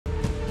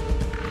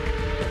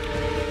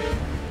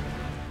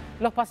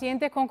Los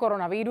pacientes con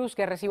coronavirus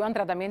que reciban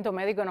tratamiento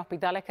médico en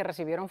hospitales que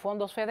recibieron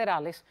fondos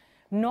federales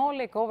no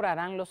le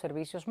cobrarán los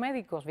servicios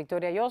médicos.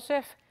 Victoria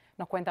Joseph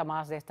nos cuenta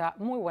más de esta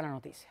muy buena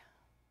noticia.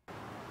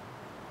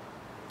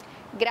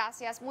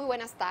 Gracias, muy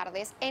buenas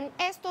tardes. En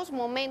estos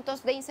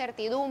momentos de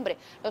incertidumbre,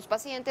 los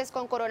pacientes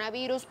con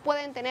coronavirus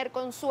pueden tener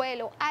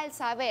consuelo al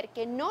saber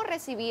que no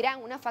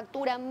recibirán una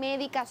factura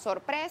médica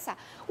sorpresa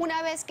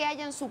una vez que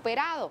hayan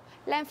superado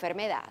la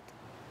enfermedad.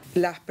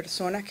 Las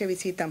personas que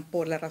visitan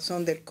por la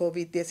razón del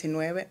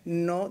COVID-19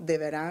 no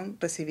deberán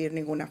recibir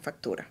ninguna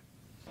factura.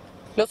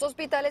 Los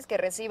hospitales que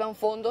reciban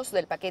fondos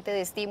del paquete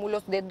de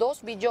estímulos de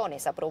 2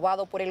 billones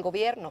aprobado por el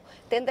gobierno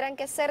tendrán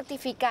que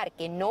certificar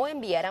que no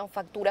enviarán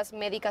facturas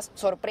médicas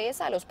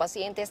sorpresa a los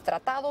pacientes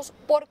tratados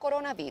por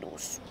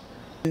coronavirus.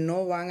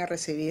 No van a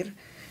recibir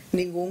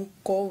ningún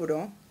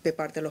cobro de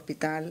parte del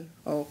hospital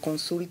o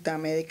consulta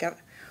médica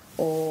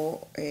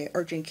o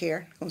urgent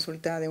care,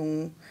 consulta de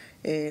un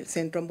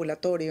centro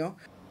ambulatorio.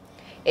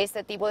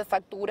 Este tipo de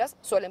facturas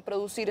suelen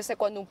producirse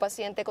cuando un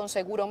paciente con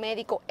seguro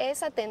médico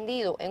es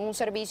atendido en un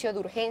servicio de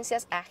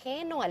urgencias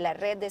ajeno a la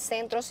red de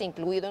centros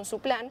incluido en su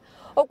plan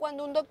o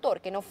cuando un doctor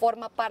que no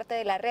forma parte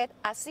de la red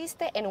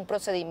asiste en un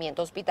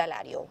procedimiento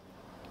hospitalario.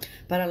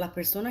 Para las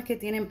personas que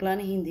tienen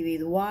planes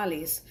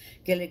individuales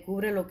que le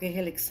cubre lo que es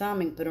el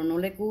examen, pero no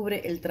le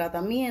cubre el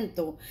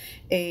tratamiento,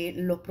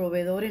 los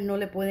proveedores no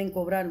le pueden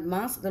cobrar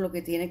más de lo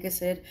que tiene que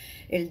ser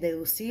el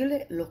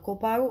deducible, los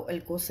copagos,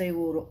 el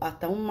coseguro,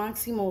 hasta un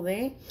máximo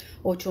de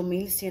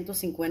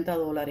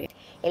 $8,150.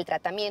 El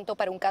tratamiento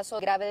para un caso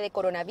grave de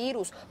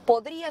coronavirus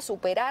podría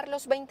superar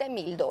los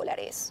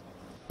 $20,000.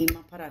 Y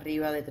más para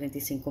arriba de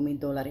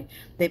 $35,000,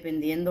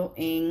 dependiendo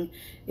en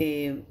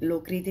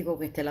lo crítico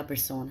que esté la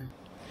persona.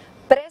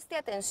 Preste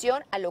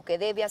atención a lo que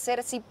debe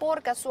hacer si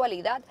por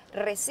casualidad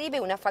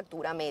recibe una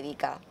factura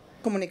médica.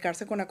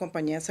 Comunicarse con la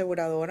compañía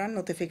aseguradora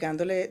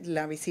notificándole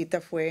la visita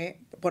fue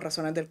por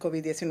razones del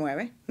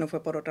COVID-19, no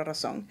fue por otra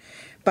razón,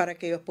 para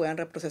que ellos puedan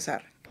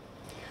reprocesar.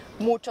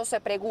 Muchos se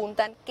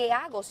preguntan, ¿qué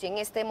hago si en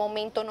este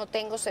momento no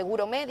tengo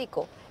seguro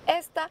médico?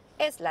 Esta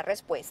es la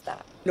respuesta.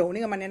 La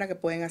única manera que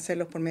pueden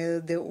hacerlo es por medio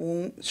de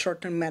un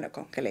short-term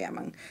medical, que le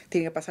llaman.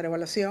 Tienen que pasar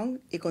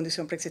evaluación y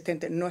condición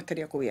preexistente no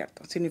estaría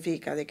cubierto.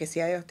 Significa de que si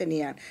ellos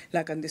tenían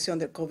la condición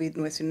del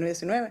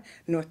COVID-19,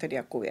 no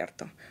estaría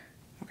cubierto.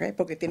 ¿Okay?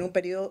 Porque tiene un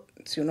periodo,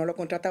 si uno lo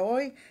contrata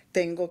hoy,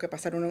 tengo que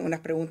pasar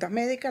unas preguntas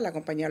médicas, la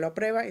compañía lo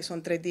aprueba y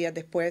son 3 días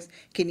después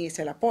que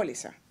inicia la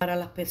póliza. Para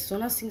las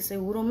personas sin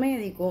seguro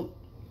médico,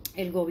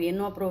 el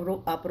gobierno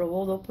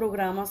aprobó 2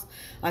 programas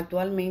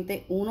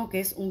actualmente, uno que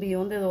es $1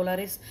 billón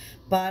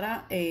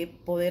para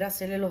poder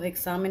hacerle los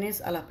exámenes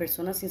a las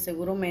personas sin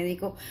seguro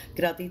médico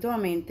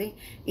gratuitamente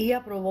y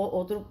aprobó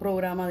otro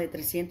programa de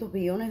 $300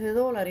 billones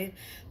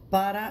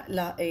para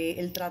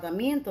el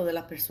tratamiento de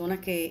las personas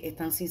que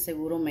están sin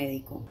seguro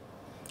médico.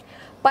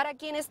 Para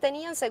quienes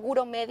tenían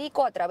seguro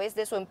médico a través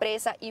de su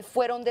empresa y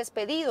fueron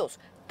despedidos,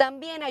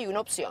 también hay una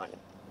opción.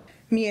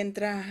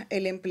 Mientras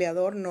el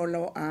empleador no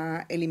lo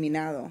ha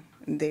eliminado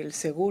del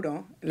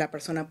seguro, la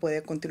persona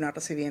puede continuar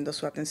recibiendo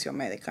su atención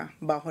médica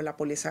bajo la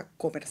póliza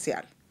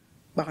comercial,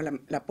 bajo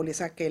la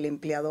póliza que el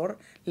empleador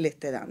le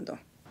esté dando.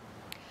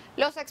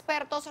 Los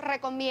expertos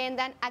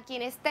recomiendan a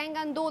quienes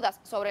tengan dudas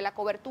sobre la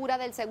cobertura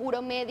del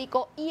seguro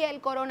médico y el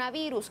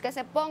coronavirus que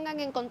se pongan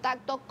en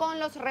contacto con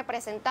los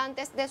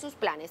representantes de sus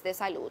planes de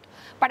salud.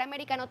 Para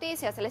América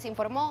Noticias les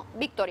informó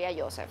Victoria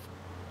Joseph.